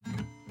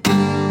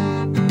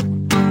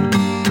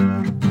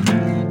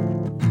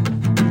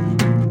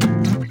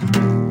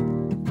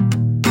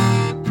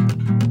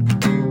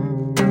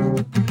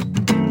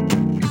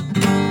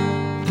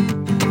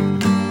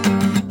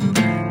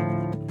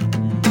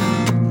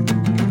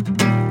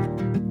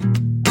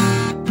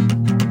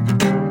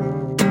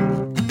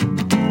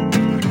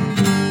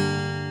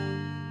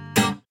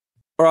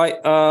All right.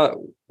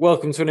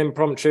 Welcome to an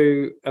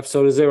impromptu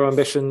episode of Zero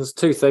Ambitions.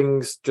 Two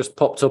things just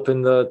popped up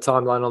in the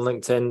timeline on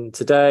LinkedIn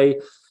today.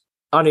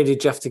 I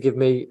needed Jeff to give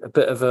me a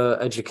bit of an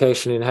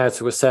education in how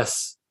to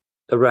assess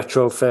a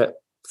retrofit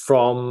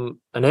from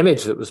an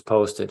image that was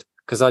posted,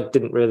 because I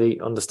didn't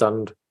really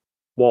understand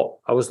what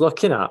I was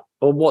looking at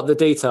or what the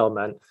detail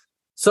meant.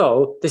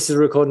 So this is a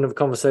recording of a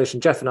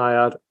conversation Jeff and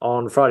I had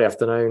on Friday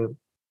afternoon,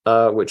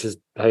 which has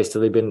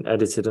hastily been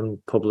edited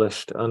and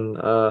published. And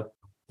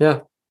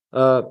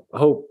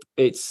hope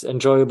it's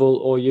enjoyable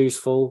or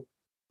useful.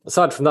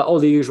 Aside from that, all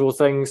the usual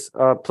things,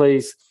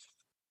 please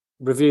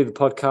review the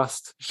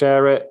podcast,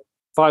 share it,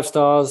 5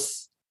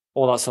 stars,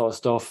 all that sort of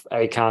stuff.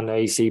 ACAN,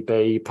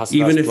 ACB, pass.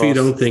 Even if you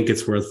don't think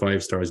it's worth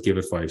 5 stars, give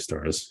it 5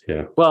 stars.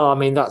 Yeah. Well, I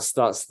mean, that's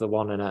the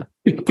one, innit?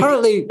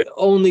 Apparently,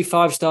 only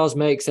 5 stars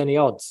makes any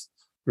odds.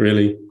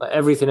 Really?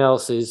 Everything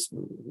else is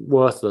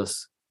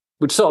worthless,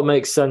 which sort of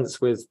makes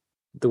sense with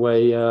the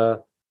way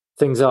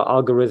things are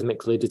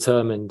algorithmically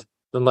determined.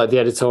 And like the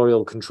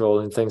editorial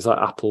control in things like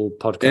Apple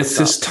Podcasts. It's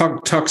this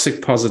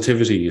toxic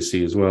positivity, you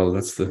see, as well.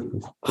 That's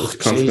the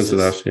consequence of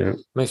that. Yeah,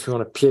 makes me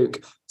want to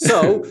puke.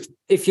 So,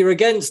 if you're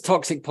against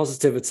toxic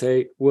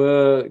positivity,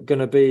 we're going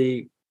to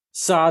be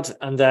sad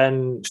and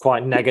then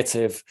quite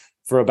negative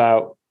for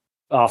about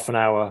half an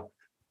hour.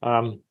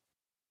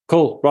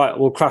 Cool. Right,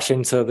 we'll crash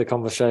into the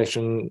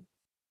conversation.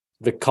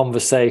 The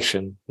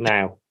conversation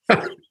now.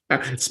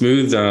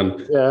 Smooth,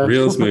 Dan. Yeah.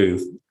 Real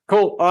smooth.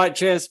 Cool. All right.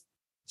 Cheers.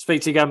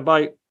 Speak to you again.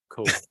 Bye.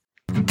 Cool.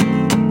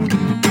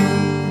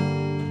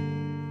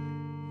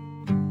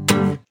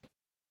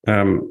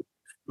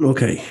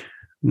 Okay.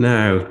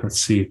 Now let's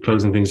see.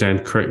 Closing things down.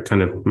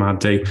 Kind of mad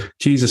day.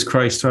 Jesus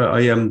Christ!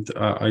 I don't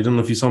know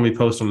if you saw me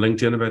post on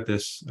LinkedIn about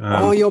this.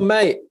 Your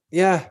mate.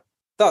 Yeah,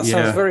 that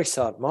sounds very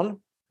sad, man.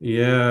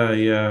 Yeah.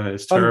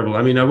 It's terrible.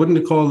 I mean, I wouldn't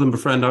have called him a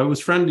friend. I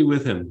was friendly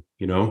with him.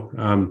 You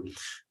know.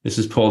 This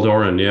is Paul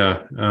Doran.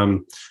 Yeah.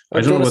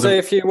 I don't want to say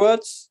a few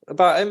words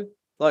about him.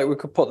 Like we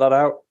could put that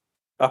out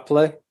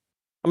happily.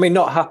 I mean,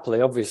 not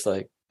happily,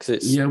 obviously, because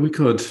it's... Yeah, we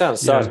could.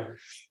 Sounds sad. Yeah.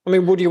 I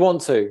mean, would you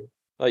want to?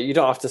 Like, you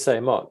don't have to say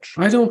much.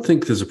 I don't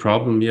think there's a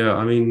problem, yeah.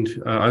 I mean,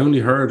 I only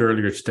heard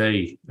earlier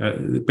today,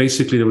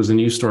 basically there was a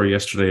news story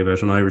yesterday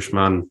about an Irish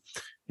man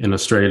in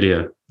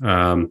Australia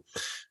dying,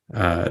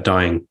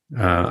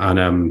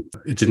 and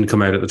it didn't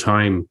come out at the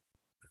time.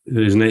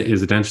 His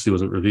identity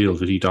wasn't revealed,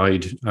 but he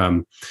died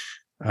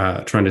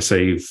trying to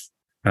save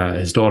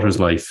his daughter's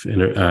life.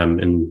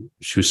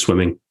 She was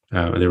swimming.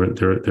 They were at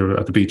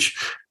the beach,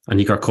 and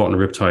he got caught in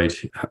a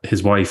riptide.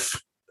 His wife,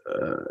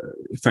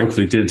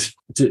 thankfully,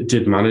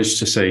 did manage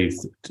to save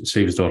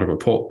his daughter,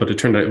 but it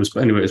turned out it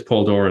was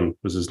Paul Doran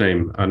was his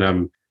name,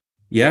 and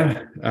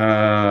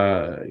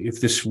if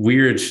this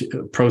weird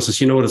process,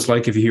 you know what it's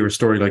like if you hear a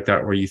story like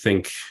that where you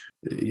think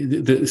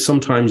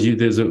sometimes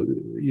there's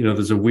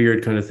a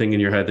weird kind of thing in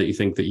your head that you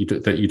think that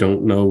you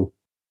don't know.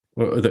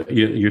 Or that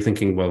you're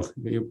thinking, well,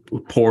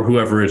 poor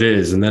whoever it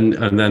is, and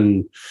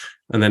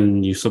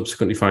then you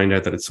subsequently find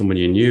out that it's someone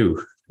you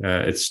knew.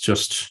 It's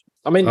just,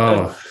 I mean,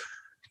 to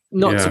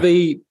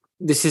be.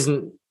 This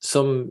isn't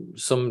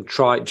some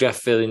trite Jeff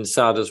feeling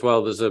sad as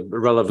well. There's a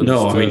relevance.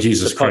 No, I mean,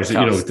 Jesus Christ,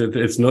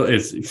 it's not.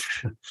 It's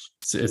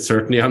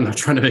certainly. I'm not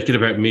trying to make it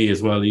about me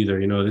as well either.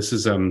 You know, this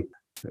is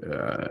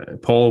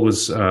Paul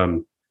was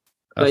a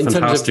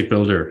fantastic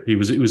builder. He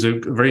was a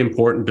very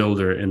important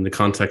builder in the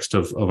context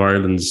of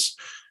Ireland's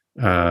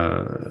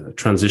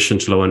transition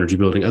to low energy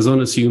building, as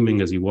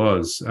unassuming as he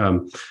was,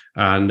 and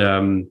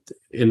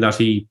in that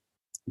he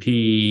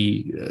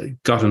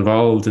got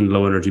involved in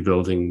low energy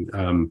building.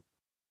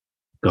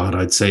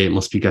 I'd say it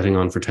must be getting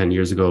on for 10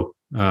 years ago,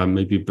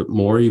 maybe a bit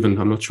more even.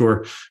 I'm not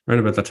sure. Around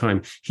about that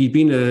time, he'd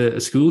been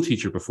a school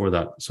teacher before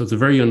that, so it's a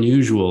very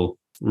unusual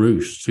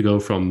route to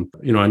go from.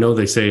 You know, I know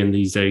they say in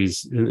these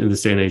days, in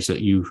this day and age, that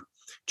you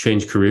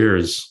change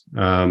careers.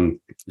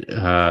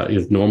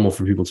 It's normal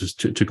for people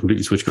to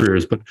completely switch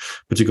careers, but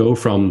to go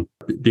from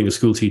being a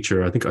school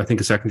teacher, I think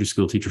a secondary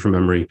school teacher from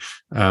memory,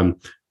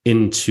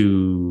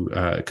 into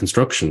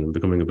construction and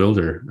becoming a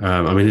builder.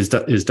 I mean, his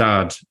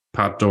dad,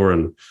 Pat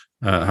Doran,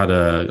 had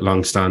a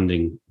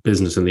long-standing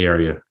business in the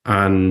area,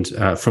 and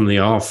from the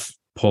off,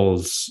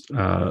 Paul's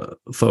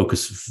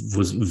focus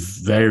was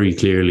very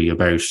clearly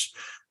about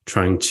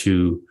trying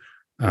to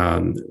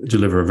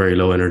deliver very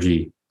low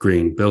energy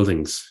green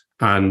buildings.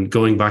 And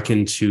going back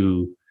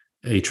into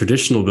a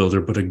traditional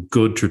builder, but a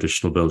good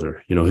traditional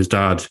builder. You know, his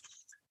dad,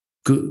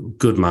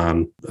 good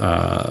man,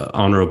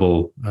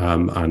 honourable,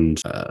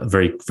 and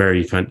very,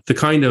 very the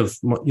kind of,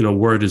 you know,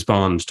 word is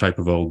bond type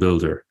of old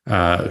builder,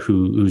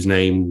 whose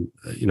name,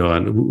 you know,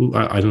 and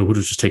I don't know, would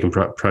have just taken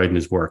pride in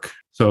his work.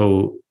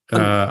 So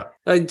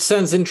it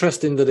sounds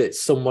interesting that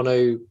it's someone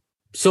who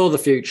saw the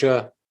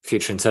future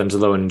in terms of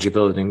low energy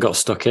building and got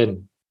stuck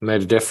in,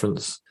 made a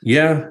difference.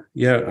 Yeah.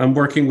 I'm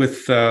working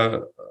with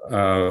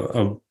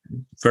a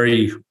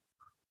very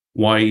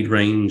wide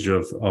range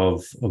of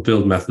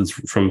build methods,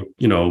 from,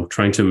 you know,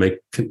 trying to make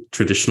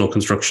traditional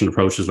construction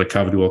approaches like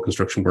cavity wall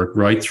construction work,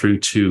 right through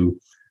to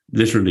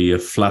literally a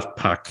flat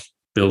pack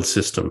build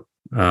system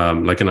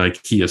like an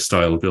IKEA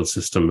style build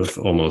system of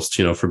almost,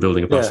 for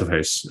building a passive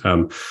house.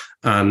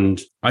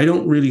 And I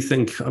don't really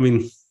think, I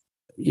mean,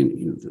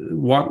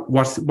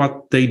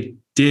 what they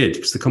did,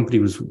 because the company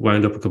was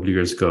wound up a couple of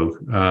years ago,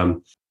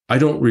 I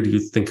don't really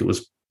think it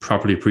was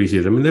properly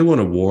appreciated. I mean, they won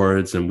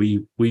awards and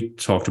we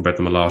talked about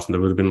them a lot, and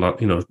there would have been a lot,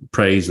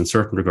 praise in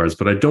certain regards,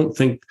 but I don't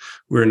think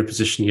we're in a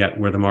position yet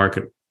where the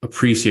market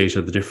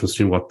appreciated the difference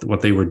between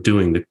what they were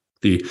doing,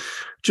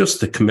 just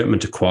the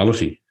commitment to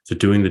quality, to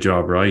doing the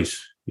job right.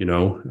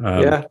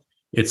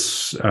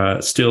 It's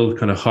still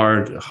kind of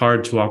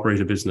hard to operate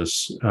a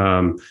business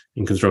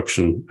in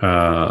construction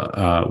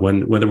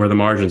where the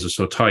margins are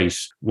so tight.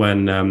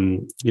 When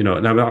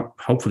now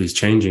hopefully it's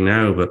changing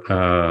now, but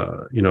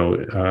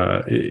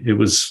it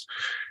was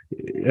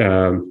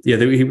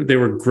they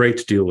were great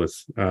to deal with.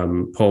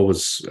 Paul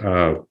was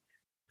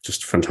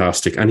just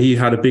fantastic, and he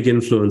had a big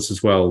influence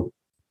as well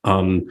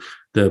on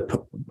the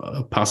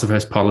passive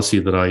house policy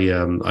that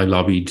I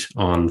lobbied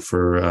on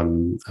for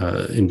in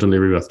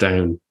Dunleary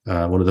Down,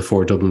 one of the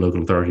 4 Dublin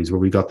local authorities, where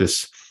we got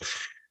this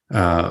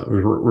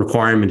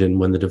requirement in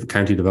when the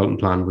county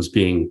development plan was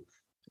being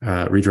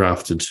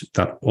redrafted,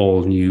 that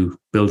all new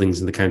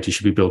buildings in the county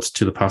should be built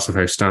to the passive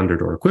house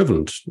standard or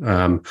equivalent.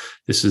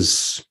 This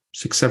is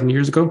 6-7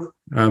 years ago,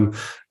 and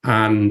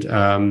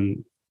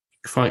one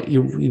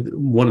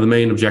of the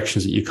main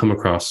objections that you come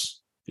across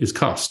is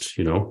cost,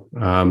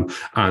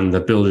 and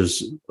that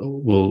builders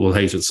will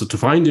hate it. So to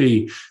find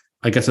a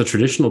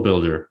traditional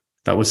builder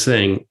that was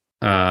saying,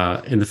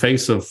 in the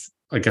face of,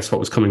 what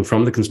was coming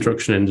from the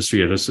construction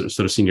industry at a sort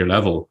of senior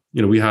level,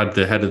 we had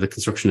the head of the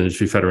Construction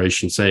Industry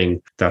Federation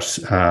saying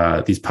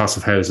that these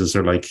passive houses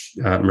are like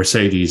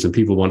Mercedes and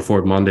people want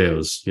Ford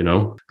Mondeos,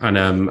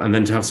 and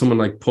then to have someone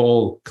like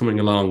Paul coming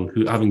along,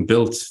 who, having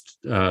built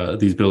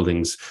these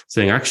buildings,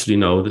 saying, actually,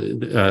 no,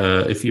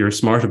 if you're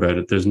smart about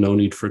it, there's no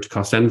need for it to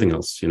cost anything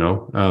else,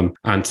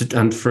 and to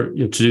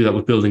do that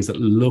with buildings that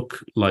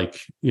look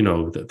like,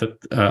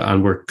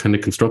 and were kind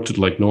of constructed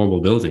like normal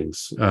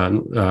buildings.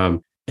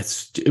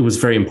 It was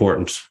very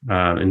important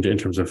in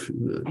terms of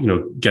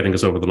getting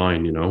us over the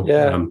line.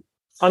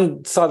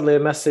 And sadly, a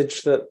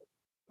message that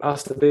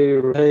has to be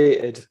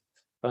repeated,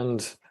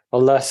 and a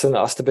lesson that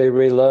has to be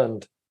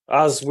relearned,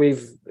 as we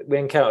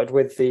encountered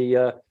with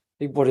the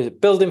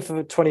building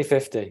for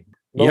 2050,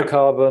 low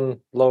carbon,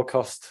 low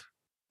cost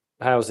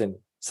housing.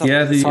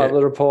 That's how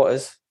the report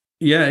is.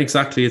 Yeah,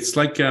 exactly. It's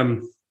like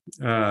inertia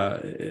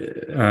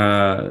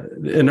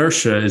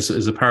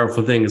is a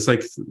powerful thing. It's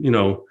like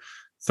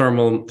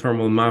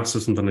thermal mass or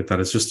something like that.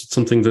 It's just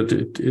something that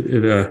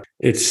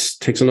it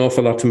takes an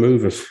awful lot to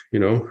move it,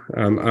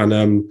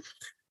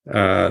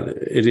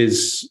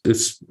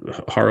 it's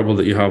horrible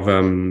that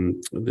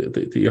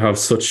you have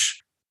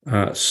such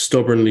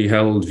stubbornly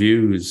held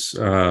views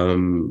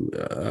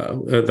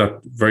that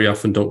very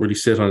often don't really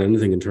sit on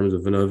anything in terms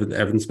of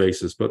evidence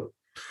basis. But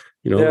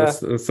that's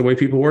the way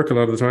people work a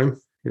lot of the time.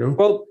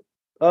 Well,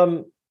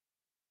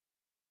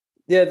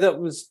 that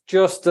was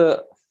just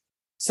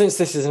since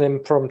this is an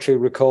impromptu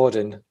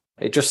recording,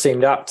 it just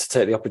seemed apt to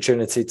take the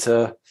opportunity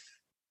to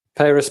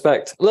pay a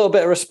little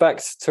bit of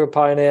respect to a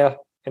pioneer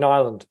in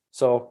Ireland.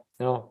 So,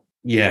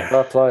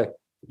 fair play.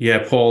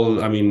 Yeah,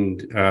 Paul, I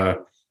mean,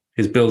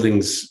 his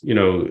buildings,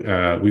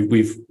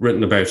 we've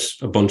written about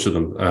a bunch of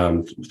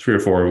them, 3 or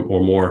 4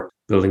 or more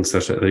buildings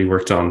that he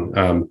worked on,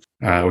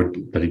 or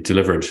that he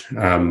delivered,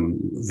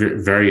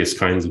 various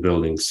kinds of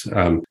buildings,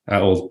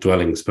 old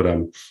dwellings, but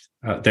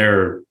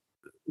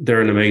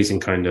they're an amazing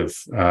kind of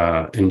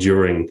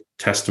enduring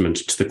testament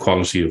to the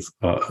quality of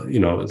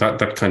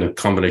that kind of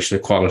combination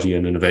of quality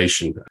and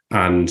innovation.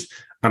 And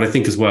I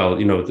think as well,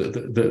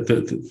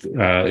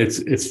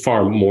 it's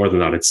far more than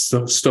that. It's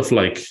stuff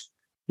like,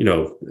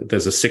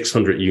 there's a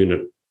 600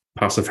 unit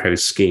passive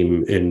house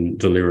scheme in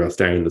Dunleary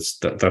Down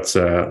that's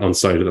on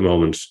site at the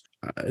moment.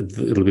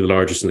 It'll be the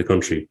largest in the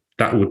country.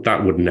 That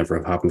would never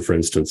have happened, for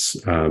instance.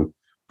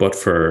 But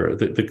for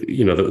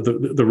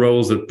the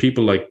roles that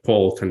people like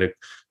Paul kind of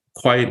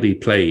quietly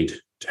played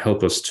to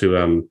help us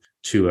to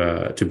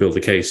build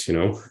the case,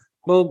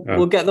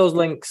 We'll get those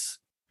links,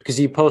 because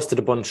you posted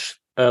a bunch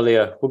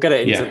earlier. We'll get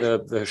it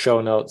into the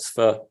show notes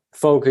for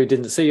folk who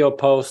didn't see your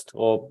post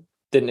or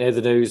didn't hear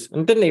the news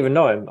and didn't even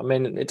know him. I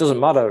mean, it doesn't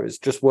matter. It's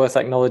just worth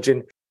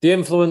acknowledging the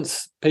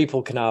influence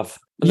people can have.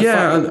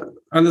 And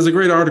there's a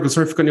great article.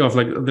 Sorry for cutting you off.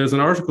 Like, there's an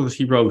article that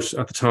he wrote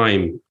at the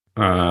time.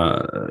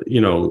 Let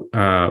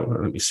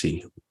me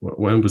see.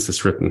 When was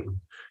this written?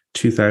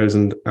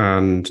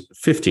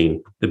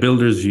 2015. The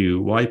Builder's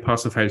View: Why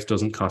Passive House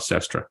Doesn't Cost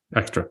Extra.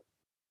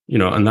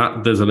 And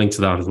that there's a link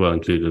to that as well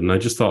included. And I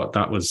just thought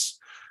that was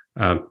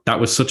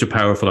such a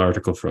powerful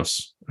article for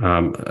us.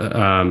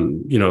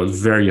 It's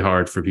very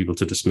hard for people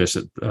to dismiss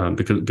it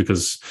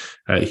because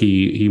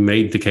he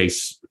made the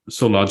case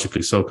so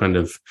logically, so kind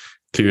of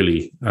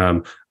clearly,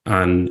 and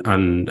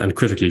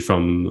critically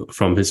from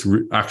his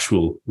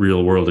actual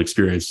real world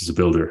experience as a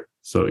builder.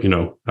 So,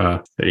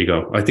 there you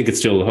go. I think it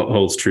still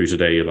holds true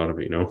today, a lot of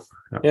it,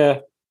 Yeah.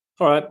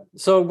 All right.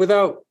 So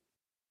without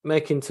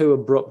making too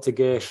abrupt a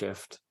gear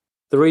shift,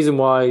 the reason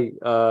why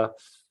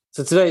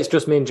So today it's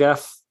just me and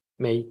Jeff,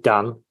 me,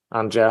 Dan,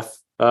 and Jeff,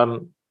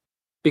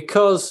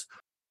 because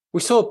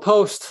we saw a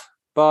post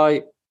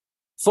by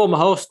former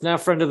host, now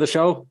friend of the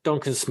show,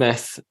 Duncan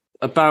Smith,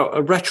 about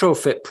a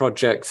retrofit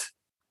project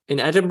in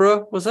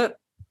Edinburgh, was it?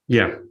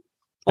 Yeah.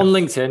 On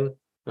LinkedIn.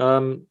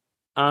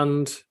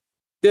 And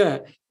yeah,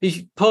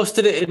 he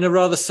posted it in a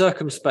rather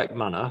circumspect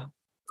manner,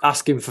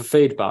 asking for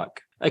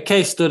feedback, a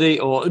case study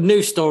or a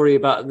news story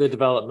about the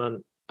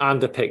development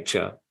and a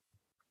picture.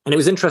 And it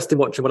was interesting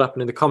watching what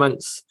happened in the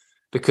comments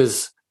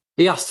because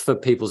he asked for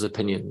people's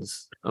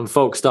opinions and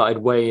folks started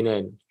weighing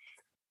in.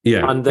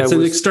 Yeah, and it's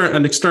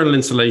an external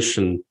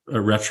insulation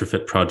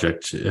retrofit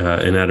project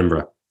in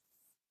Edinburgh.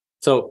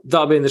 So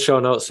that'll be in the show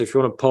notes. So if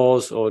you want to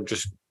pause or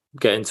just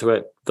get into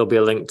it, there'll be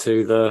a link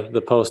to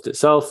the post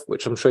itself,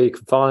 which I'm sure you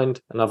can find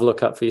and have a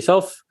look at for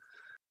yourself.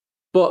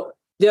 But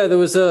yeah, there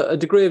was a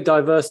degree of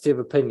diversity of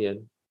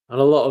opinion and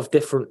a lot of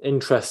different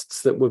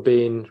interests that were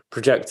being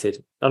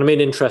projected. And I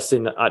mean interest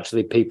in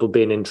actually people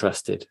being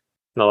interested,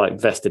 not like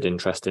vested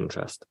interest.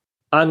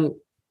 And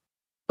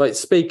like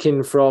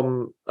speaking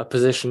from a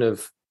position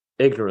of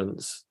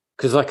ignorance,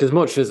 because like as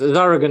much as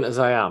arrogant as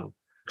I am,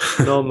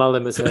 know my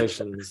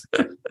limitations.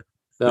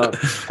 So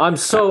I'm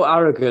so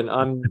arrogant,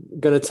 I'm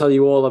going to tell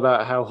you all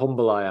about how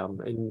humble I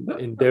am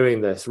in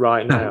doing this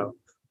right now.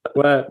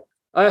 Where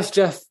I asked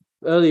Jeff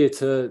earlier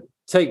to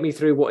take me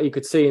through what he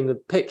could see in the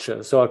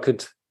picture so I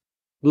could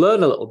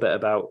learn a little bit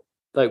about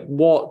like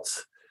what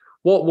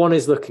one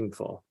is looking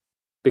for.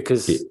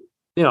 Because, you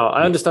know,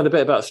 I understand a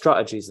bit about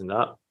strategies and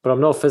that, but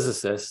I'm no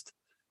physicist.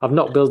 I've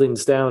knocked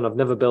buildings down. I've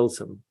never built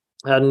them.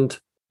 And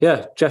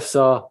yeah, Jeff's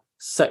our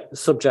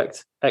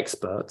subject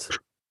expert.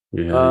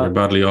 Yeah, you're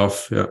badly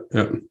off. Yeah.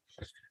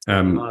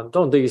 Man,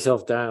 don't do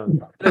yourself down,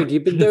 dude.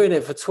 You've been doing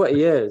it for 20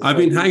 years. I've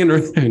been hanging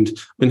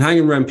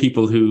around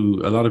people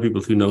a lot of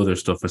people who know their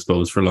stuff, I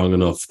suppose, for long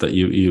enough that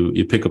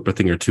you pick up a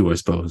thing or two, I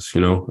suppose.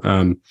 You know.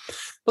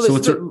 Well,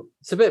 so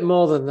it's a bit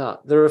more than that.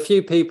 There are a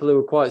few people who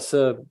are quite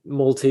so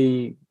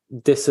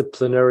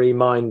multidisciplinary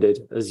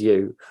minded as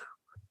you,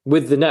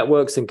 with the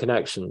networks and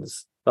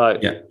connections.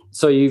 Like, yeah.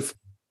 So you've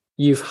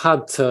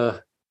had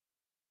to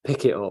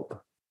pick it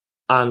up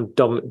and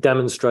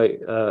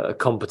demonstrate a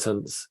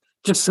competence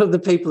just so the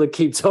people that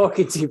keep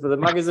talking to you for the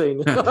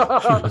magazine.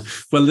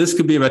 Well, this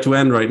could be about to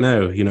end right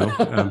now, you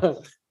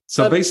know.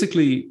 So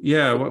basically,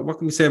 yeah, what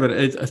can we say about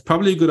it? It's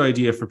probably a good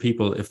idea for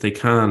people if they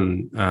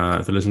can,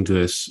 if they're listening to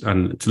this,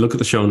 and to look at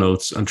the show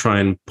notes and try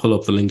and pull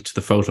up the link to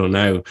the photo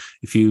now.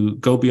 If you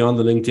go beyond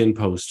the LinkedIn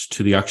post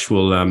to the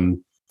actual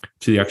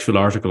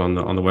article on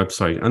the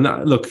website, and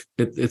that, look,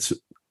 it's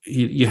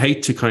you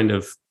hate to kind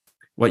of,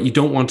 what you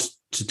don't want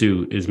to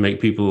do is make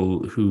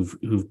people who've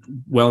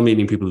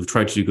well-meaning people who've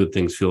tried to do good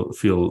things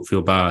feel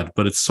bad.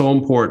 But it's so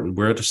important.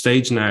 We're at a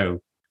stage now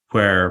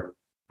where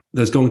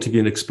there's going to be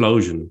an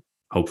explosion,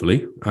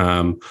 hopefully.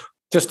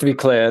 Just to be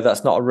clear,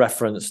 that's not a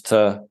reference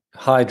to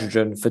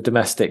hydrogen for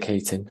domestic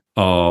heating.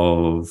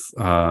 Of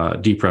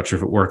deep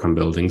retrofit work on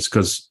buildings,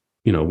 because,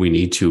 you know, we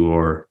need to,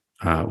 or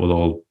we'll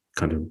all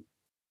kind of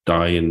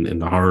die in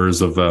the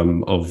horrors of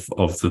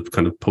the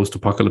kind of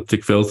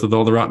post-apocalyptic filth with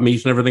all the rat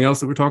meat and everything else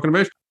that we're talking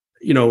about.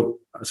 You know,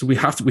 so we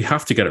have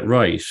to get it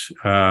right.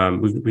 We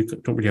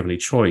don't really have any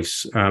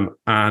choice.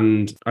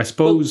 And I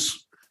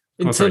suppose,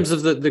 in terms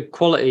of the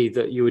quality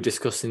that you were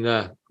discussing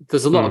there,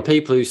 there's a lot of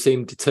people who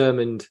seem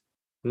determined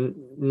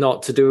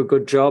not to do a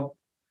good job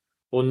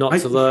or not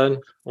to learn.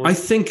 I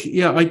think,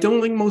 I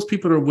don't think most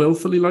people are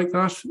willfully like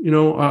that. You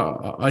know,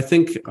 I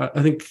think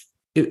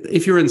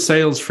if you're in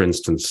sales, for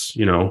instance,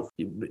 you know,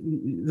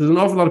 there's an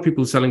awful lot of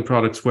people selling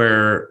products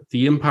where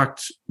the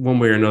impact one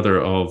way or another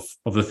of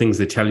the things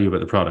they tell you about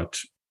the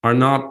product are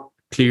not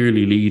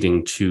clearly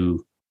leading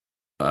to,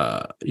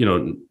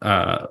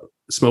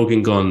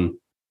 smoking gun,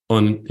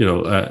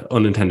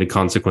 unintended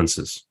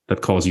consequences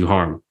that cause you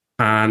harm.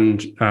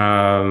 And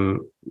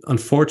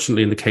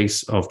unfortunately, in the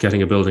case of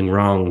getting a building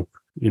wrong,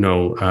 you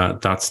know,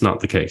 that's not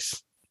the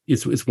case.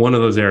 It's one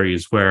of those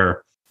areas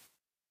where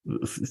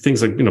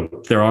things like, you know,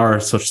 there are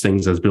such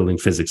things as building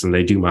physics, and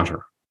they do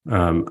matter.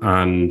 You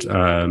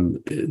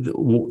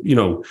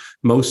know,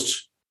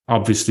 most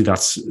obviously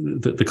that's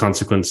the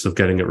consequence of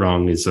getting it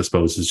wrong is, I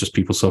suppose, is just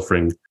people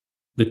suffering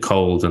the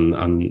cold and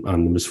the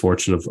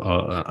misfortune of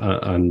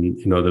and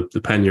you know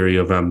the penury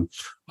of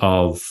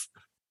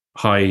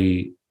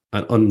high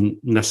and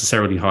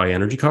unnecessarily high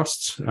energy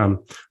costs.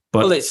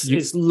 But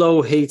it's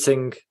low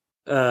heating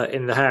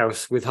in the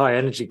house with high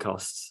energy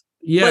costs.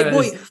 Yeah,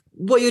 like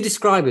what you're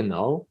describing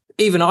though,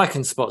 even I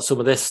can spot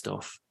some of this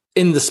stuff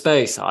in the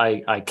space.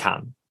 I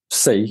can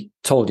see.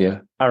 Told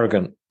you,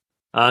 arrogant.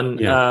 And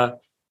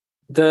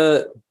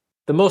the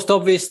most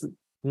obvious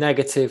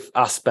negative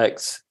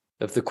aspects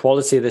of the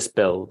quality of this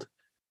build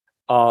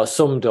are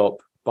summed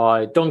up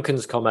by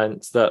Duncan's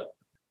comments that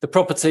the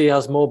property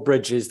has more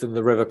bridges than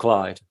the River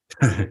Clyde.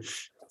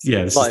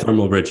 Yeah, this is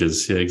thermal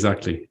bridges. Yeah,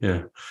 exactly.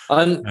 Yeah,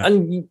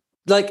 and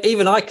like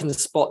even I can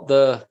spot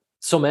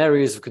some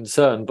areas of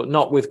concern, but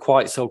not with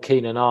quite so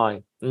keen an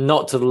eye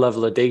not to the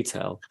level of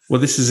detail. Well,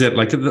 this is it.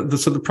 Like,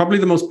 probably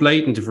the most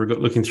blatant, if we're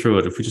looking through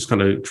it, if we just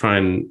kind of try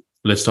and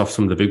list off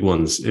some of the big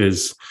ones,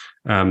 is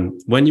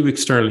when you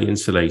externally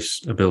insulate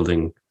a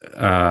building,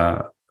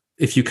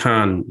 if you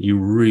can, you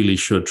really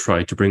should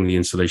try to bring the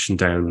insulation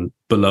down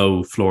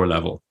below floor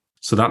level.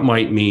 So that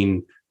might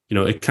mean,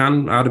 it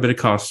can add a bit of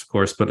cost, of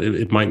course, but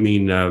it might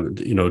mean,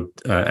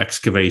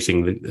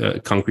 excavating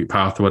the concrete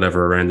path or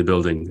whatever around the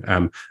building,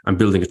 and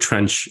building a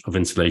trench of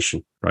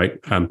insulation, right?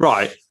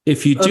 Right.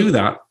 If you do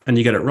that and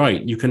you get it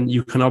right, you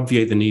can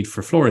obviate the need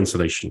for floor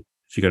insulation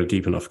if you get it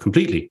deep enough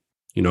completely.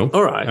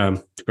 All right.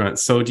 Grant.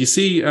 So do you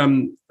see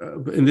in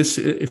this?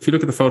 If you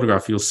look at the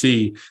photograph, you'll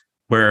see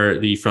where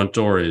the front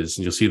door is,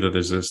 and you'll see that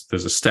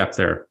there's a step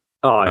there.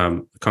 A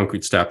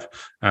concrete step.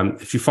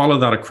 If you follow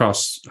that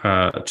across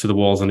to the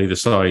walls on either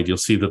side, you'll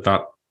see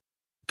that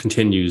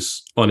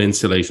continues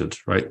uninsulated,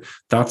 right?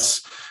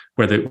 That's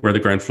where the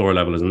ground floor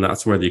level is, and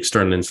that's where the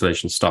external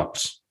insulation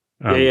stops.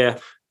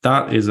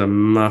 That is a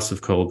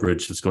massive cold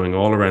bridge that's going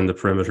all around the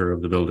perimeter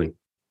of the building.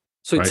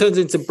 So it turns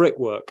into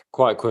brickwork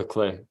quite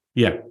quickly.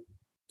 Yeah.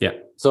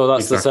 So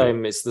that's exactly the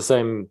same. It's the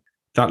same.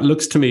 That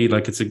looks to me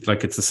like it's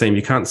the same.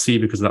 You can't see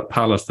because of that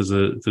pallet.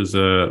 There's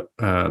a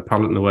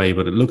pallet in the way,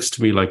 but it looks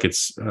to me like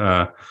it's.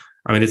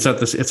 It's at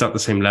the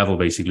same level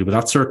basically. But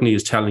that certainly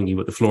is telling you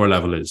what the floor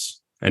level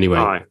is anyway.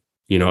 Right.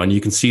 And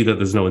you can see that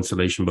there's no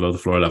insulation below the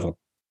floor level.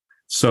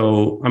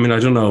 So I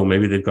don't know.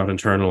 Maybe they've got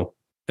internal.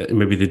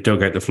 Maybe they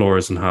dug out the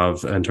floors and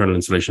have internal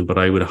insulation, but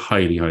I would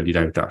highly, highly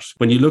doubt that.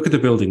 When you look at the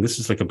building, this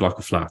is like a block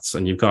of flats,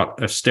 and you've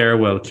got a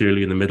stairwell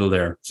clearly in the middle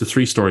there. It's a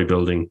 3-story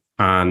building,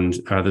 and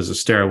there's a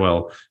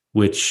stairwell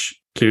which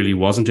clearly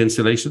wasn't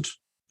insulated.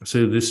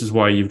 So this is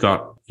why you've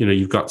got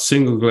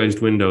single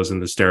glazed windows in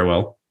the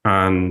stairwell,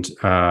 and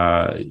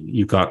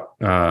you've got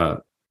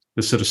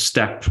this sort of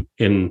step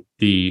in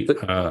the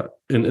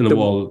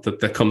wall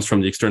that comes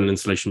from the external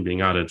insulation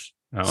being added.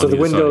 So the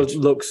window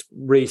looks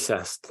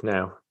recessed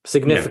now,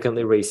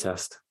 significantly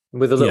recessed,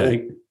 with a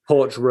little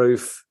porch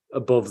roof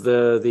above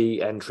the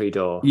entry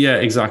door. Yeah,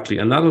 exactly,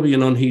 and that'll be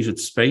an unheated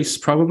space,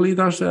 probably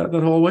that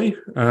hallway.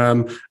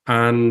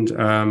 And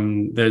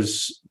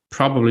there's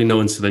probably no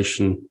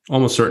insulation,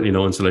 almost certainly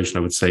no insulation,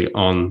 I would say,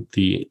 on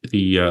the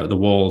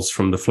walls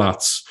from the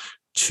flats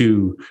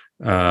to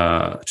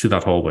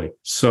that hallway.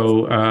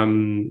 So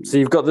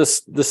you've got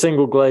the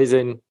single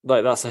glazing,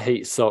 like that's a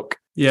heat sock.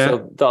 Yeah.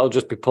 So that'll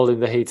just be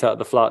pulling the heat out of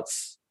the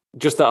flats.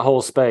 Just that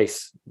whole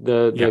space,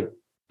 the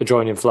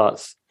adjoining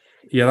flats.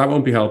 Yeah, that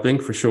won't be helping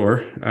for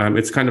sure.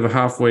 It's kind of a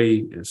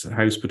halfway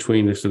house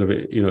between a sort of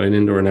an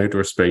indoor and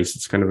outdoor space.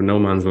 It's kind of a no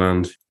man's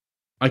land.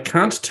 I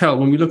can't tell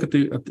when we look at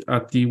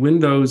the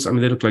windows. They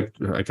look like,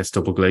 I guess,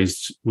 double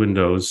glazed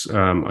windows.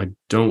 I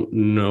don't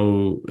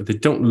know. They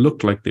don't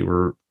look like they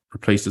were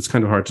replaced. It's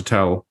kind of hard to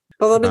tell.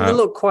 Well, they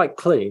look quite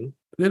clean.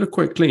 They look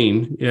quite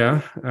clean,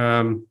 yeah.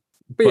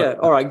 But yeah,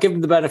 all right. Give them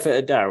the benefit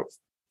of doubt.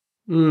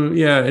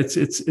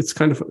 It's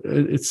kind of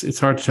it's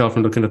hard to tell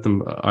from looking at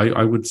them.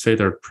 I would say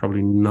they're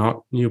probably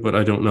not new, but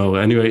I don't know.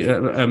 Anyway,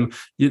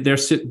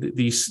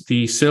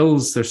 the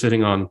sills they're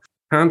sitting on.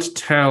 Can't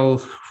tell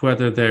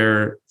whether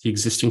they're the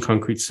existing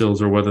concrete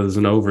sills or whether there's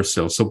an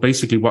oversill. So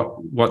basically,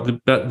 what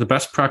the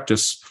best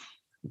practice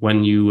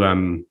when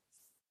you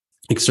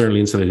externally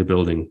insulate a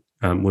building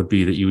would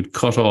be that you would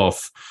cut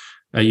off.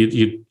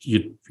 Maybe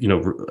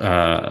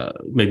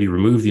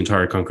remove the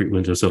entire concrete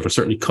window sill, or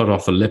certainly cut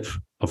off a lip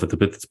of it, the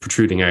bit that's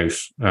protruding out,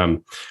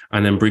 and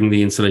then bring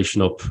the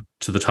insulation up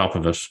to the top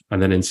of it,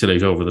 and then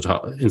insulate over the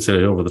top of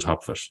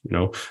it.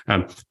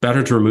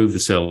 Better to remove the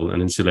sill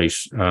and insulate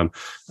in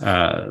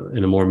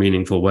a more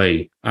meaningful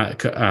way,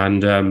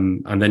 and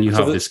then you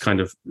have this kind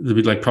of,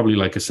 there'd be probably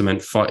like a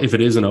cement. If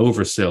it is an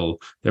oversill,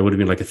 there would have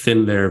been like a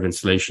thin layer of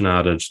insulation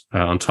added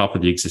on top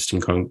of the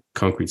existing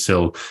concrete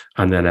sill,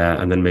 and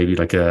then maybe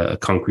like a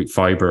concrete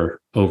fiber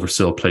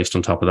oversill placed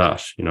on top of that.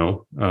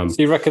 So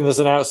you reckon there's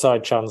an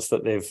outside chance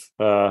that they've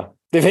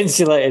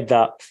insulated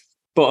that,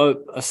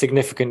 but a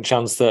significant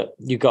chance that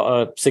you got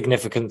a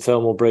significant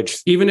thermal bridge.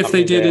 Even if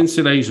they did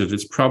insulate it,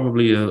 it's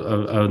probably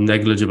a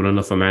negligible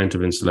enough amount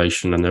of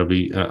insulation, and there'll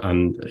be there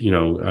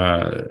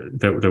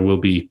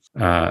will be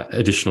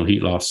additional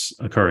heat loss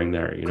occurring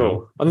there.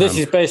 Cool. And this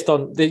is based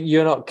on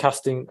you're not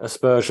casting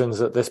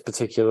aspersions at this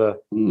particular.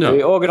 No.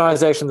 The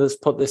organisation that's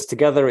put this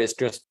together. It's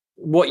just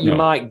what you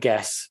might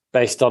guess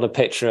based on a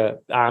picture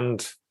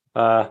and.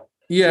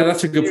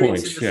 That's a good point.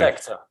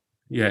 Sector.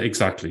 Yeah,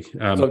 exactly.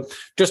 So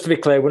just to be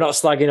clear, we're not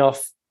slagging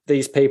off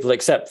these people,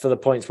 except for the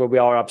points where we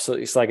are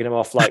absolutely slagging them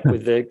off, like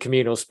with the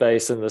communal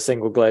space and the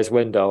single glazed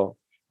window.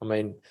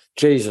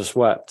 Jesus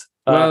wept.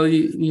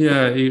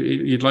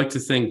 You'd like to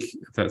think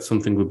that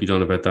something would be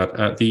done about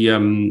that.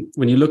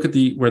 When you look at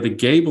where the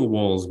gable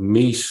walls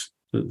meet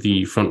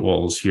the front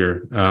walls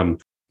here,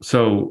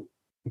 so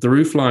the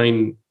roof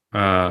line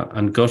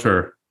and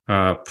gutter,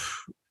 on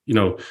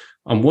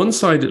one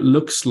side it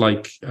looks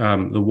like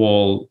the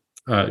wall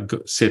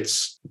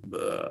sits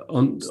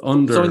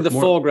under. So in the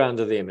foreground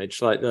of the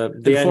image, like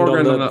the end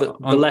on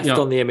the left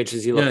on the image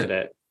as you look at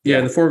it. Yeah,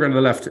 in the foreground on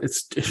the left,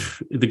 it's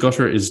the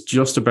gutter is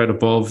just about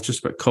above,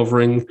 just about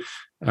covering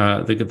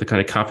the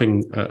kind of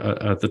capping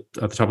at the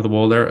top of the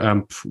wall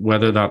there.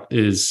 Whether that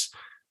is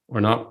or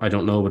not, I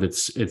don't know, but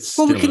it's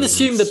well, we can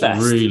assume the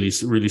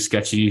best. Really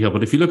sketchy detail.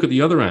 But if you look at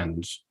the other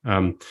end,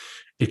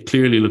 it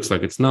clearly looks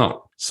like it's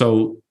not.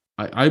 So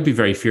I'd be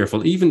very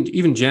fearful.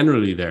 Even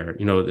generally there,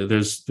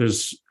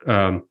 there's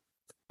a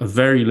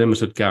very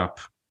limited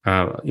gap.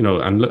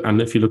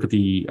 And if you look at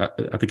the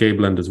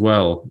gable end as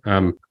well,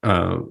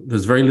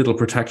 there's very little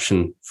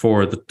protection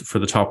for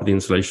the top of the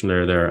insulation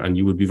layer there, and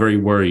you would be very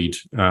worried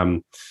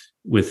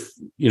with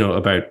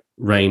about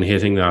rain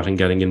hitting that and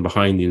getting in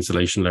behind the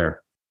insulation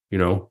layer.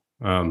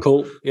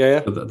 Cool.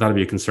 Yeah. That'd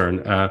be a concern.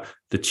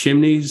 The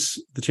chimney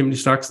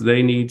stacks,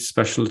 they need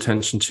special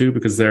attention too,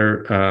 because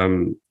they're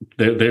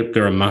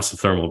a massive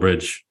thermal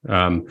bridge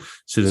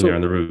sitting there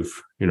on the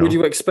roof. Would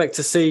you expect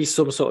to see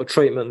some sort of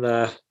treatment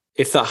there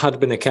if that had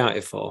been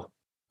accounted for?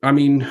 I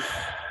mean,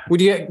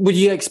 would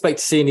you expect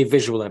to see any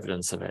visual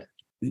evidence of it?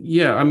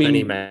 Yeah, I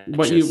mean,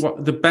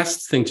 what the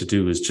best thing to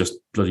do is just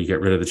bloody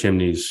get rid of the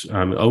chimneys.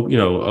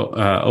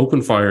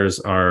 Open fires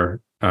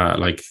are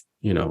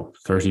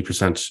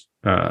 30%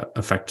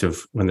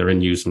 effective when they're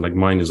in use, and like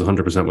mine is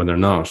 100% when they're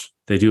not.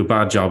 They do a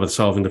bad job at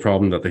solving the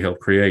problem that they help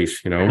create.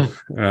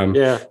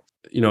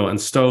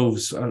 And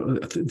stoves.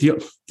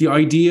 The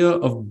idea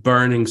of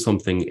burning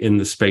something in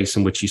the space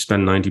in which you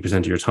spend 90%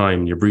 of your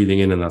time, you're breathing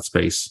in that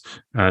space,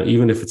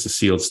 even if it's a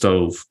sealed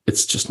stove,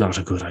 it's just not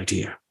a good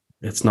idea.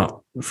 It's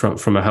not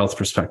from a health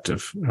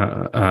perspective. We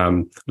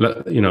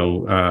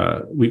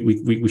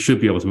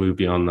should be able to move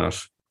beyond that.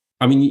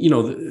 I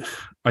mean,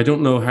 I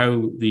don't know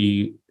how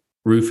the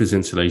roof is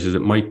insulated.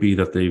 It might be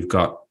that they've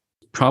got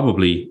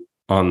probably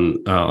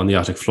on the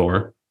attic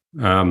floor,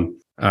 and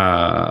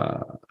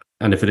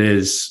if it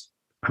is,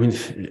 I mean,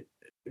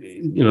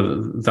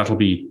 that'll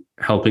be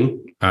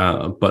helping.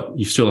 But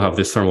you still have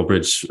this thermal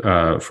bridge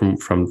from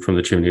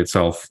the chimney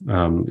itself,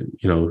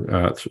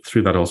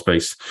 through that whole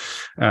space.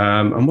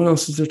 And what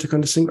else is there to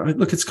kind of sing?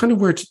 Look, it's kind of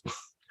weird.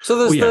 So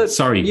there's Go on,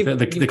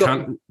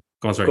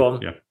 sorry. Go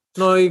on. Yeah.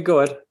 No, you go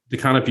ahead. The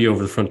canopy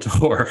over the front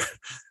door.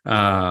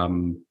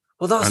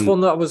 Well, that's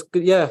one that was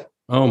good. Yeah.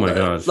 Oh my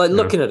God.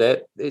 Looking at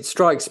it, it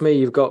strikes me.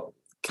 You've got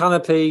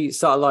canopy,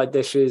 satellite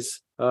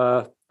dishes.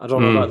 I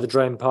don't know about the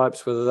drain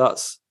pipes, whether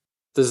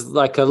there's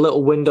like a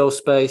little window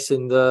space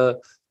in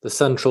the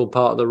central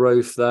part of the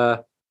roof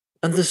there.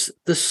 And there's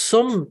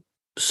something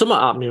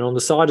happening on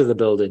the side of the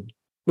building,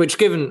 which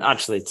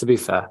to be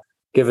fair,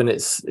 given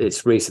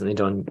it's recently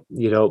done,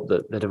 you'd hope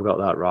that they'd have got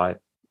that right.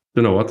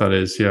 Don't know what that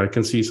is. Yeah, I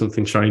can see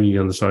something shiny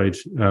on the side.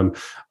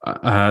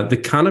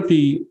 The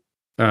canopy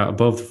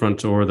above the front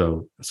door,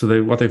 though.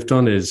 So what they've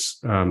done is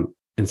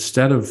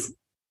instead of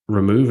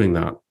removing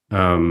that,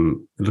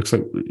 it looks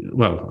like,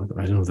 well,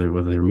 I don't know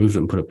whether they removed it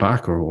and put it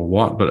back or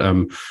what,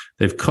 but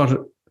they've cut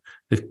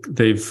it.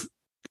 They've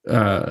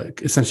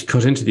essentially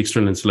cut into the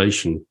external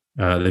insulation.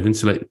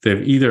 They've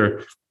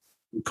either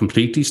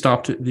completely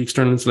stopped the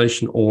external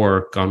insulation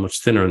or gone much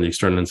thinner on the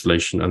external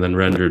insulation and then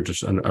rendered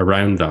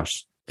around that.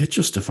 It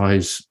just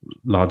defies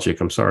logic.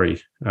 I'm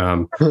sorry.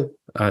 I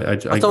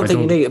don't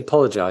think you need to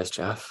apologise,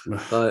 Jeff.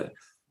 But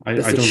I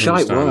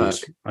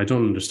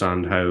don't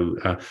understand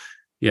how.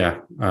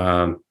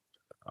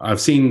 I've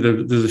seen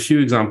there's a few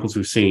examples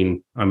we've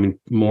seen. I mean,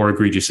 more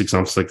egregious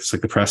examples like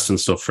the Preston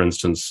stuff, for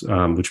instance,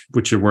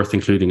 which are worth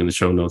including in the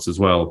show notes as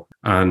well.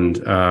 And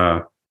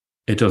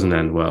it doesn't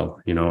end well,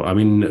 I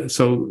mean,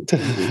 so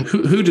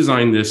who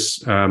designed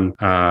this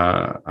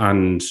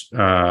and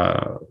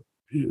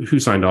who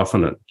signed off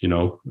on it?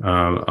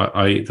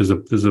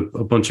 There's a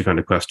bunch of kind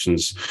of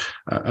questions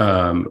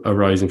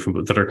arising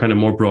from that are kind of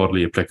more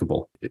broadly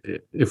applicable.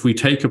 If we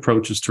take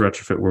approaches to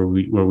retrofit where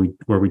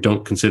we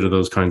don't consider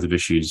those kinds of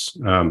issues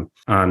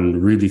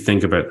and really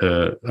think about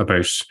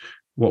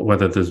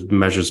whether there's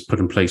measures put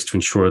in place to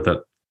ensure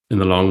that in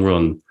the long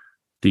run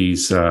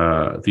these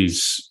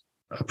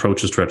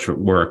approaches to retrofit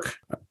work,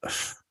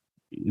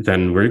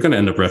 then we're going to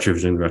end up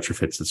retrofitting the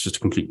retrofits. It's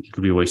just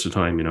it'll be a waste of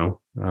time, I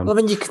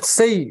mean, you can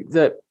see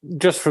that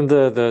just from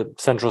the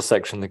central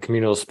section, the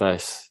communal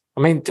space.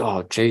 I mean,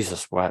 oh,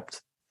 Jesus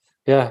wept.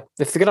 Yeah,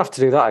 if they're going to have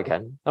to do that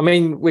again, I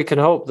mean, we can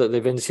hope that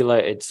they've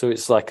insulated so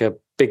it's like a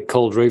big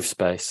cold roof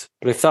space.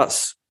 But if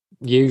that's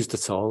used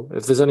at all,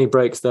 if there's any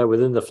breaks there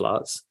within the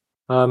flats,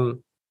 it's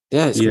going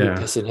to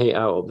be pissing heat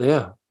out up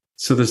there.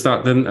 So there's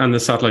that, then, and the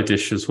satellite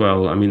dish as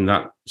well. I mean,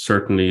 that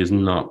certainly is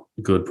not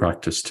good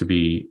practice to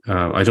be.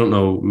 I don't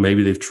know.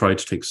 Maybe they've tried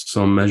to take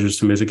some measures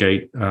to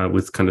mitigate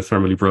with kind of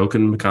thermally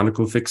broken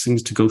mechanical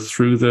fixings to go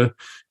through the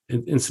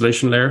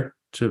insulation layer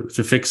to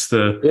fix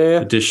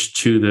the dish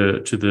to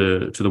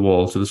the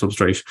wall, to the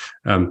substrate.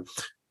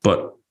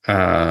 But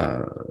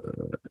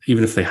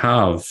even if they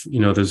have,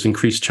 there's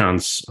increased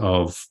chance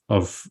of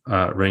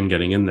rain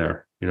getting in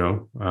there.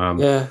 So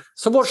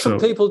what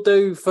should people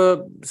do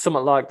for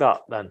something like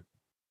that then?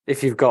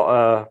 If you've got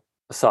a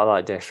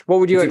satellite dish, what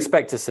would you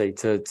expect to see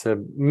to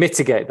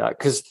mitigate that?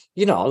 Because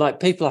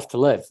people have to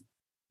live.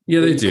 Yeah,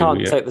 they do. You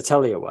can't take the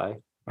telly away.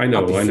 I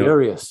know. I'd be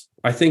furious.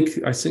 I think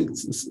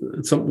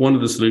one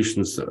of the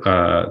solutions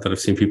that I've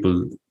seen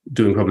people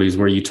doing probably is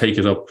where you take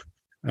it up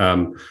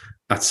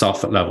at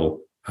soffit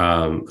level,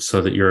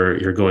 so that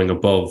you're going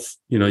above.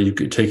 You're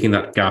taking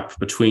that gap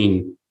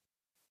between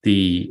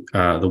the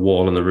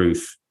wall and the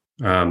roof,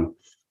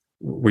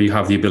 where you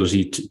have the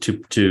ability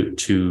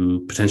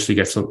to potentially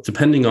get some,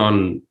 depending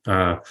on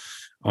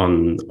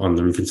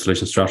the roof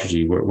installation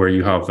strategy, where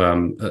you have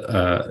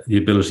the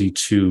ability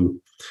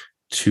to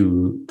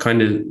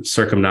kind of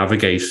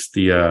circumnavigate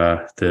the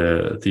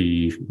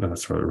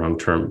that's the wrong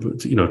term, but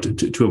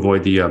to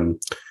avoid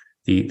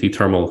the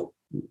thermal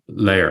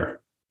layer.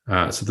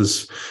 So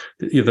there's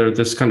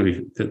kind of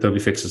there'll be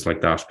fixes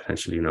like that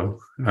potentially.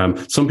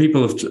 Some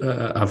people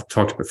have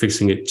talked about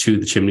fixing it to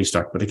the chimney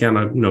stack, but again,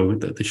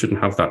 they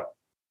shouldn't have that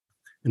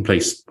in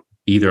place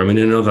either. I mean,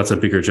 I know that's a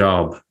bigger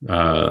job,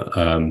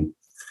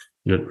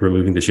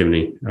 removing the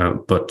chimney,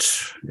 but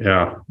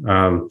yeah.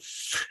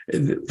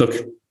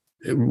 Look,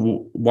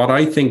 what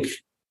I think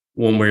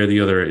one way or the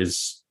other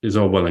is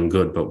all well and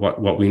good, but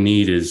what we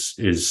need is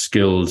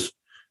skilled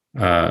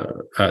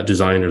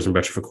designers and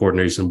retrofit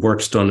coordinators, and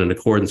works done in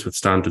accordance with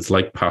standards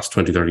like PAS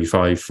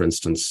 2035, for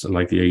instance, and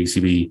like the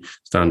AECB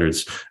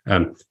standards,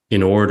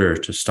 in order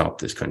to stop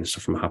this kind of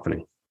stuff from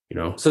happening.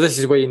 So this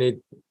is where you need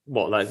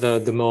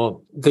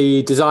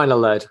the designer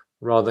led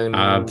rather than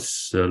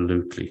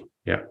absolutely,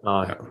 yeah.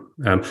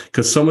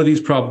 Because some of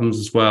these problems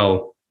as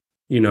well,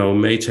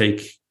 may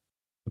take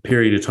a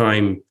period of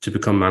time to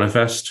become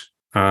manifest,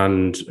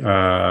 and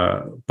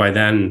by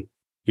then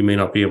you may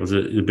not be able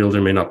to. The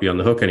builder may not be on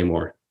the hook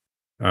anymore.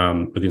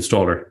 With the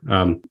installer,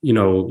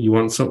 you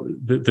want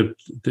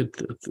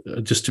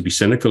just to be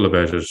cynical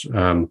about it,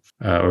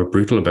 or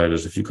brutal about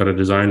it. If you've got a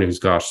designer who's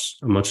got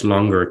a much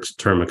longer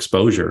term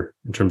exposure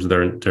in terms of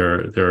their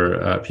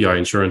PI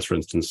insurance, for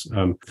instance,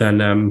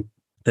 then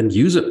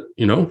use it.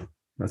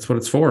 That's what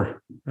it's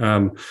for.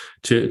 To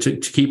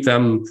keep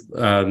them,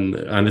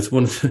 and it's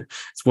one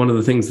of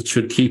the things that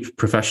should keep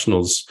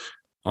professionals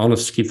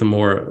honest, to keep them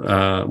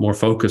more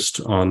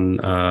focused on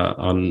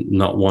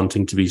not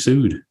wanting to be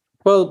sued.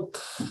 Well,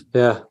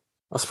 yeah,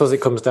 I suppose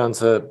it comes down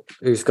to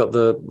who's got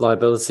the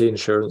liability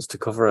insurance to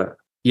cover it.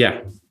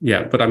 Yeah.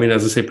 But I mean,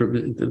 as I say,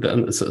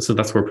 so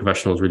that's where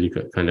professionals really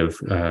kind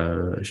of,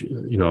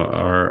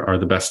 are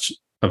the best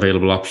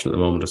available option at the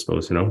moment, I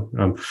suppose.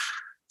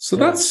 So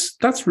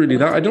that's really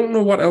that. I don't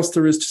know what else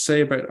there is to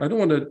say about. I don't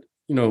want to,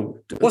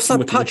 What's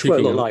that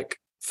patchwork look like?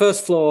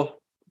 First floor,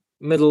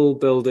 middle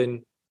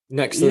building,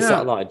 next to the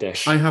satellite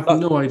dish. I have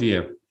no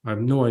idea. I have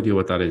no idea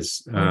what that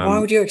is. Why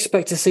would you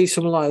expect to see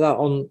something like that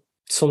on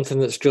something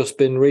that's just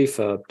been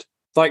refurbed?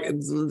 Like,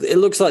 it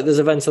looks like there's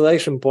a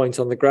ventilation point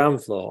on the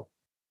ground floor,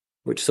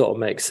 which sort of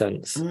makes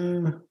sense.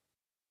 There's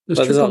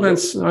trickle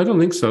vents. I don't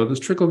think so.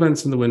 There's trickle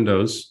vents in the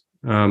windows,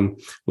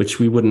 which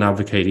we wouldn't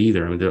advocate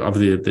either. I mean,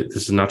 obviously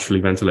this is naturally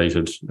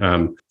ventilated,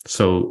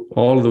 so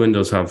all of the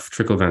windows have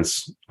trickle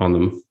vents on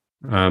them.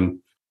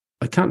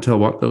 I can't tell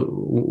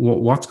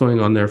what's going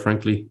on there,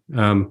 frankly.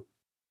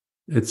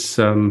 It's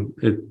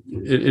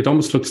it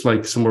almost looks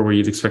like somewhere where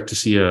you'd expect to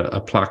see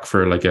a plaque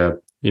for like a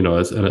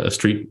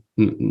street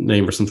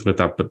name or something like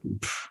that, but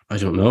I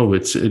don't know.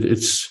 It's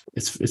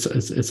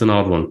an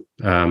odd one.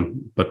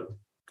 But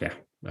yeah,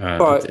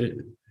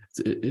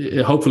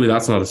 hopefully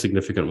that's not a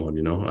significant one.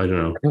 I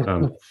don't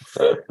know.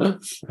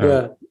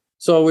 Yeah.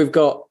 So we've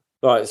got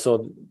right.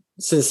 So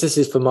since this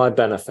is for my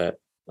benefit,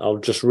 I'll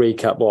just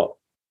recap what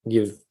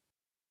you've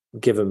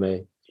given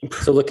me.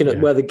 So looking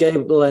at where the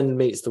gable end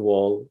meets the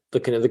wall,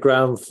 looking at the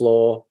ground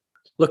floor,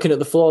 looking at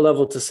the floor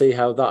level to see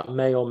how that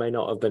may or may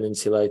not have been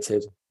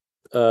insulated.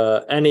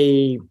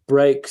 Any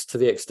breaks to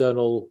the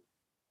external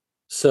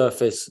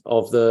surface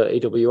of the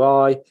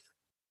EWI,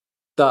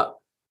 that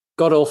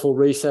god-awful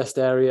recessed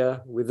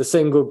area with the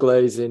single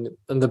glazing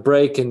and the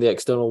break in the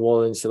external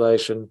wall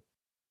insulation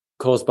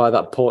caused by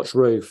that porch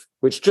roof,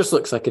 which just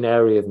looks like an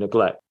area of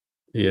neglect.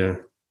 Yeah.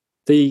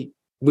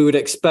 We would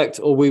expect,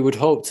 or we would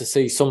hope to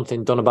see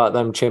something done about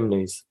them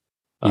chimneys.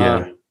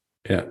 Yeah.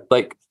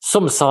 Like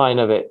some sign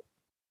of it,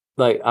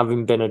 like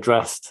having been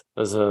addressed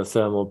as a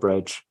thermal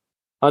bridge.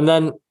 And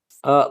then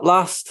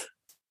last,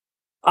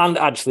 and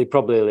actually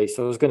probably least,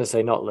 I was going to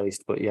say not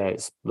least, but yeah,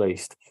 it's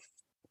least.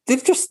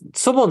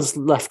 Someone's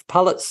left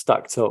pallets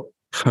stacked up.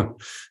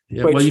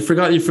 Yeah, well, you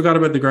forgot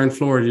about the ground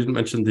floor. You didn't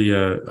mention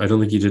the. I don't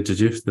think you did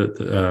you?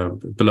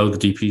 Below the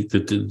DP,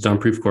 the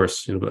damp-proof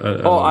course.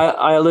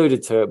 I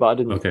alluded to it, but I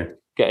didn't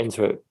get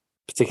into it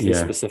particularly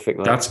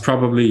specifically. That's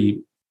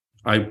probably,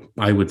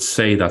 I would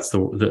say that's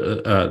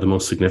the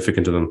most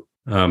significant of them.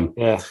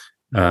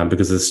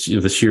 Because it's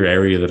the sheer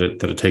area that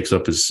it takes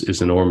up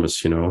is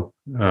enormous.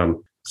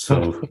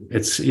 So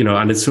it's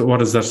and it's,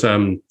 what is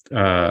that?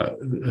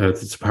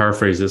 To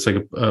paraphrase, it's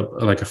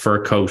like a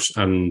fur coat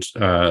and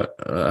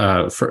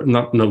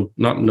not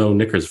no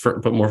knickers,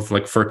 but more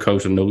like fur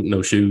coat and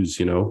no shoes.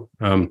 So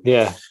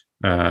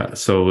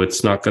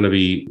it's not going to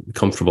be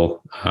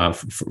comfortable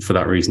for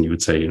that reason. You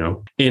would say,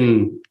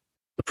 in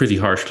a pretty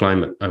harsh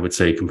climate, I would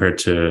say, compared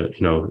to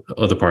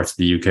other parts of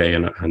the UK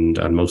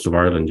and most of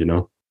Ireland.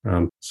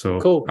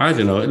 So cool. I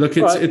don't know. Look,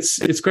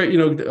 it's great.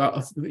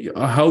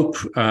 I hope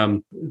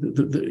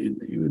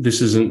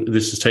this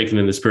is taken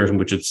in the spirit in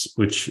which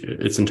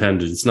it's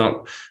intended. It's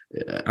not,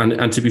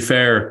 and to be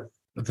fair,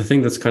 the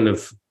thing that's kind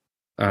of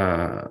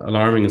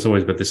alarming as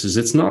always about this is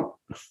it's not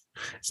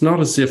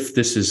as if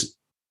this is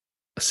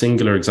a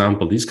singular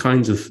example. These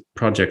kinds of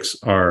projects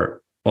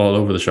are all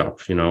over the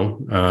shop,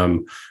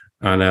 and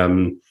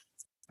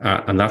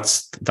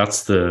that's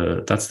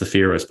the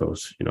fear, I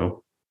suppose.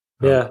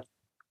 Yeah.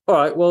 All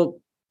right.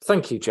 Well,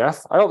 thank you,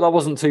 Jeff. I hope that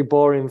wasn't too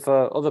boring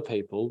for other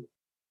people.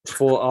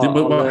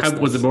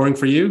 Was it boring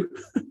for you?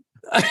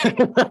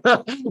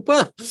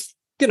 Well,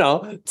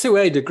 to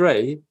a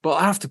degree, but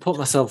I have to put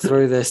myself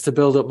through this to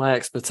build up my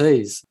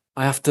expertise.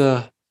 I have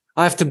to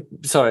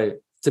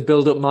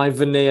build up my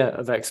veneer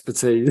of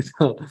expertise.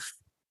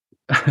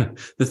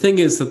 The thing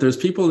is that there's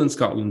people in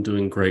Scotland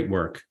doing great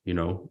work, as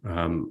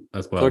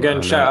well. So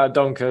again, shout out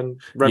Duncan,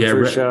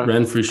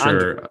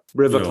 Renfrewshire,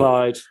 River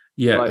Clyde.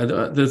 Yeah,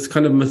 right. There's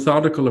kind of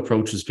methodical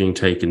approaches being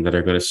taken that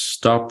are going to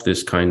stop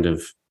this kind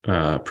of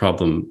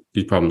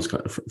these problems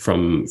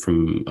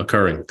from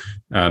occurring.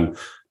 And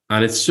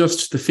it's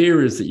just the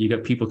fear is that you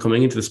get people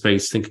coming into the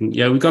space thinking,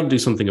 yeah, we've got to do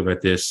something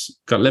about this.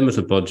 Got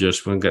limited budget.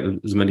 We're going to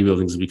get as many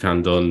buildings as we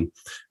can done.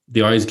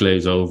 The eyes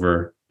glaze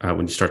over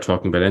when you start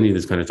talking about any of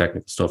this kind of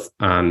technical stuff,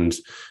 and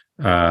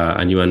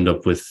you end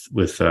up with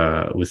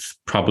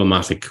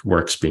problematic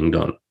works being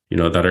done,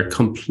 that are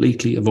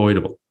completely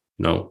avoidable.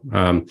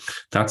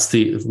 That's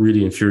the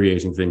really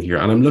infuriating thing here.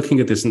 And I'm looking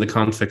at this in the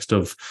context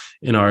of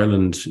in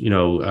Ireland,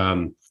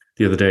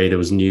 the other day there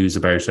was news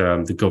about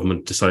the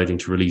government deciding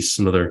to release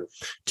another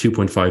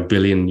 2.5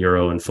 billion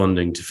euro in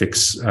funding to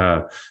fix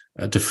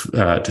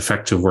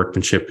defective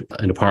workmanship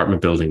in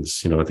apartment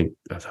buildings. I think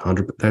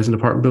 100,000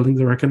 apartment buildings,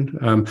 I reckon.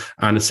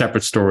 And a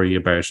separate story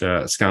about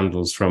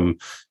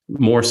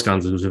more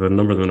scandals. We've had a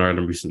number of them in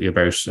Ireland recently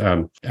about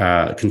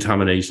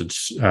contaminated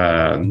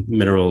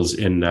minerals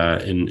in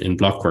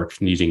blockwork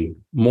needing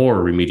more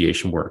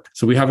remediation work.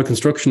 So we have a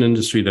construction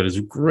industry that is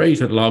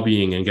great at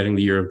lobbying and getting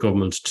the ear of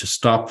government to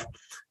stop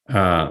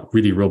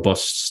really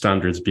robust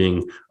standards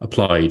being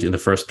applied in the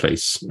first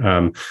place.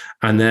 And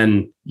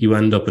then you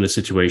end up in a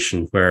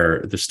situation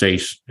where the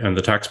state and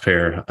the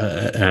taxpayer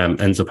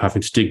ends up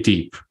having to dig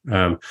deep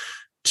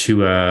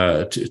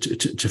to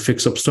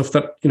fix up stuff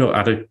that,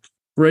 at a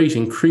great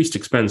increased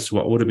expense to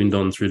what would have been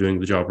done through doing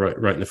the job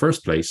right in the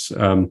first place.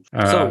 So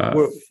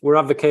we're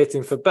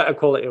advocating for better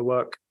quality of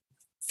work,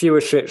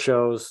 fewer shit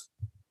shows,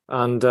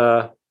 and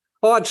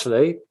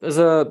actually, as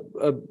a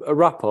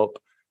wrap up,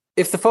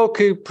 if the folk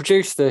who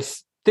produce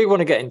this do want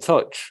to get in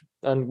touch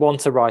and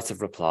want a right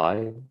of reply,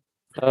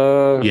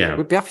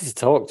 we'd be happy to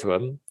talk to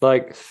them.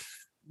 Like,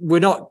 we're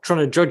not trying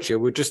to judge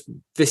you.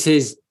 This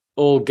is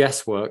all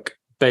guesswork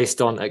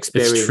based on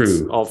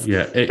experience of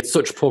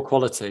such poor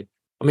quality.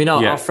 I mean,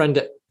 our friend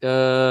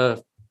Barry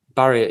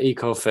at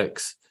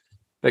EcoFix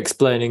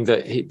explaining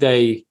that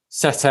they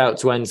set out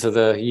to enter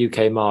the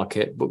UK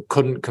market but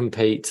couldn't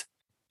compete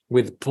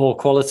with poor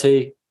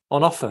quality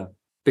on offer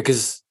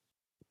because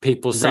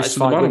people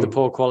satisfied with the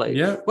poor quality.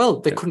 Yeah. Well,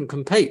 they couldn't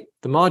compete.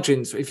 The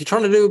margins, if you're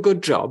trying to do a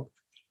good job,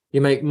 you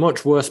make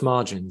much worse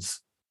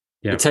margins.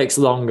 Yeah. It takes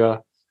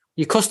longer.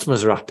 Your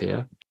customers are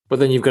happier, but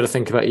then you've got to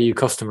think about your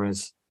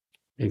customers.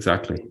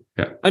 Exactly.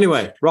 Yeah.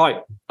 Anyway,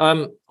 right.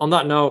 On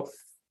that note,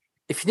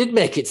 if you did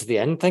make it to the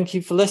end, thank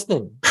you for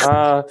listening.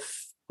 I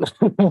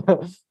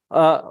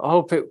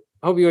hope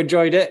you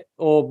enjoyed it,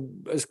 or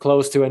as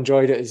close to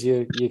enjoyed it as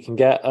you can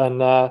get. And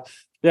we'll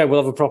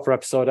have a proper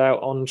episode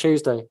out on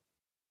Tuesday.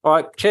 All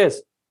right.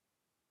 Cheers.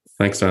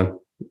 Thanks, Dan.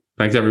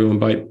 Thanks, everyone.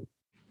 Bye.